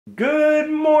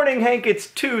Good morning, Hank. It's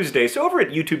Tuesday. So over at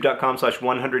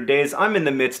youtube.com/100days, I'm in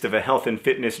the midst of a health and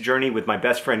fitness journey with my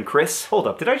best friend Chris. Hold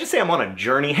up, did I just say I'm on a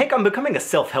journey? Hank, I'm becoming a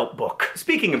self-help book.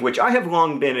 Speaking of which, I have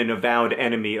long been an avowed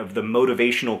enemy of the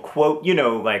motivational quote, you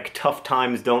know, like tough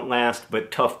times don't last,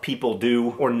 but tough people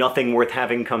do, or nothing worth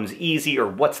having comes easy, or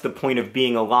what's the point of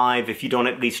being alive if you don't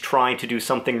at least try to do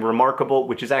something remarkable,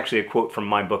 which is actually a quote from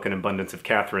my book, An Abundance of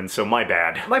Catherine, so my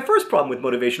bad. My first problem with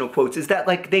motivational quotes is that,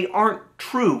 like, they aren't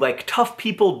true. Like, tough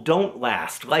people don't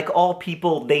last. Like all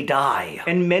people, they die.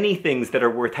 And many things that are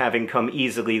worth having come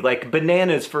easily, like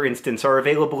bananas, for instance, are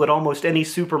available at almost any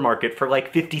supermarket for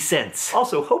like 50 cents.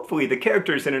 Also, hopefully the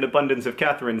characters in An Abundance of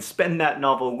Catherine spend that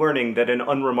novel learning that an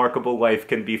unremarkable life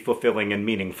can be fulfilling and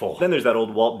meaningful. Then there's that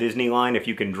old Walt Disney line, if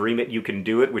you can dream it, you can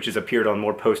do it, which has appeared on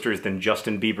more posters than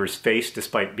Justin Bieber's face,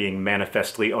 despite being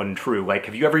manifestly untrue. Like,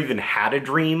 have you ever even had a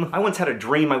dream? I once had a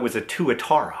dream I was a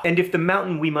tuatara. And if the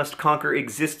mountain we must conquer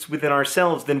exists within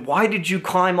ourselves, then why did you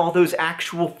climb all those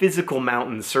actual physical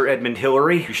mountains, Sir Edmund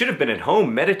Hillary? You should have been at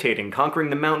home meditating, conquering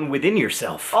the mountain within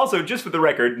yourself. Also, just for the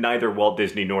record, neither Walt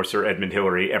Disney nor Sir Edmund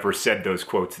Hillary ever said those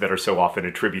quotes that are so often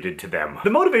attributed to them.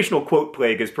 The motivational quote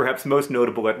plague is perhaps most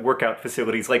notable at workout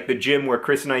facilities like the gym where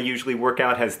Chris and I usually work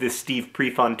out has this Steve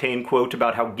Prefontaine quote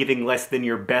about how giving less than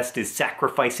your best is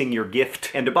sacrificing your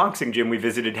gift. And a boxing gym we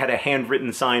visited had a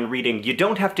handwritten sign reading, "You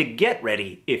don't have to get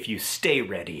ready if you stay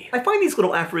ready." I find these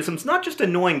little aphorisms not just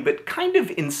annoying, but kind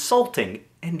of insulting.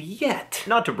 And yet,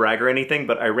 not to brag or anything,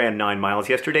 but I ran 9 miles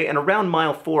yesterday, and around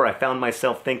mile 4 I found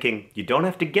myself thinking, you don't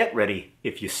have to get ready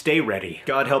if you stay ready.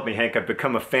 God help me, Hank, I've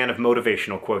become a fan of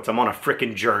motivational quotes. I'm on a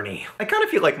frickin' journey. I kind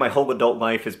of feel like my whole adult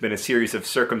life has been a series of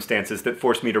circumstances that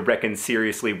forced me to reckon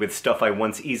seriously with stuff I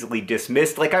once easily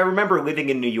dismissed. Like, I remember living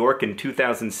in New York in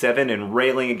 2007 and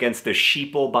railing against the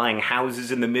sheeple buying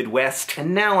houses in the Midwest.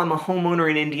 And now I'm a homeowner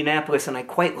in Indianapolis and I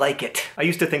quite like it. I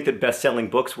used to think that best-selling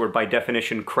books were by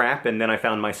definition crap, and then I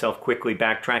found myself quickly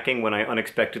backtracking when I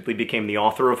unexpectedly became the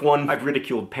author of one. I've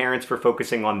ridiculed parents for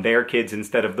focusing on their kids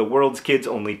instead of the world's kids,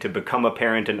 only to become a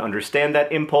parent and understand that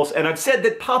impulse, and I've said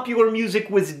that popular music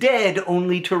was dead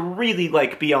only to really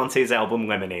like Beyoncé's album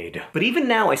Lemonade. But even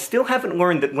now, I still haven't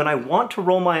learned that when I want to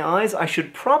roll my eyes, I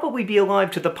should probably be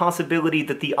alive to the possibility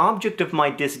that the object of my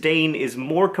disdain is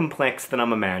more complex than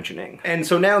I'm imagining. And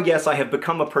so now, yes, I have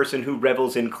become a person who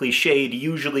revels in cliched,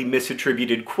 usually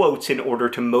misattributed quotes in order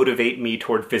to motivate me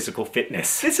toward physical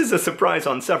fitness. This is a surprise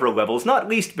on several levels, not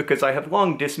least because I have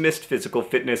long dismissed physical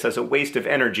fitness as a waste of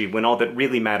energy when all that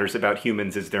really matters about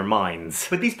humans is their minds.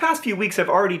 But these past few weeks have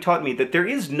already taught me that there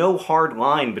is no hard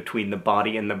line between the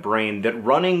body and the brain, that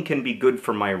running can be good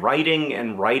for my writing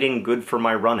and writing good for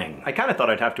my running. I kind of thought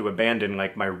I'd have to abandon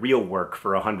like my real work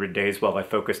for 100 days while I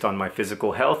focused on my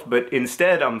physical health, but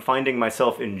instead I'm finding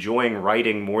myself enjoying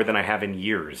writing more than I have in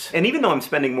years. And even though I'm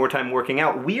spending more time working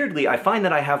out, weirdly I find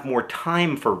that I have more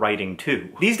time for writing too.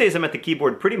 These days I'm at the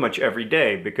keyboard pretty much every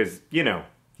day because, you know,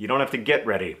 you don't have to get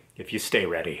ready if you stay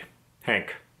ready.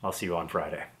 Hank, I'll see you on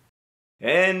Friday.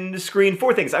 End screen.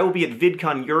 4 things. I will be at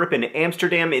VidCon Europe in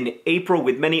Amsterdam in April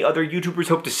with many other YouTubers.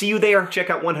 Hope to see you there. Check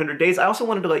out 100 Days. I also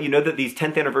wanted to let you know that these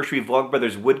 10th anniversary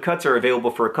Vlogbrothers woodcuts are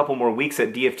available for a couple more weeks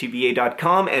at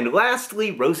dftba.com. And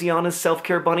lastly, Rosianna's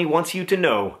self-care bunny wants you to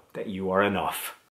know that you are enough.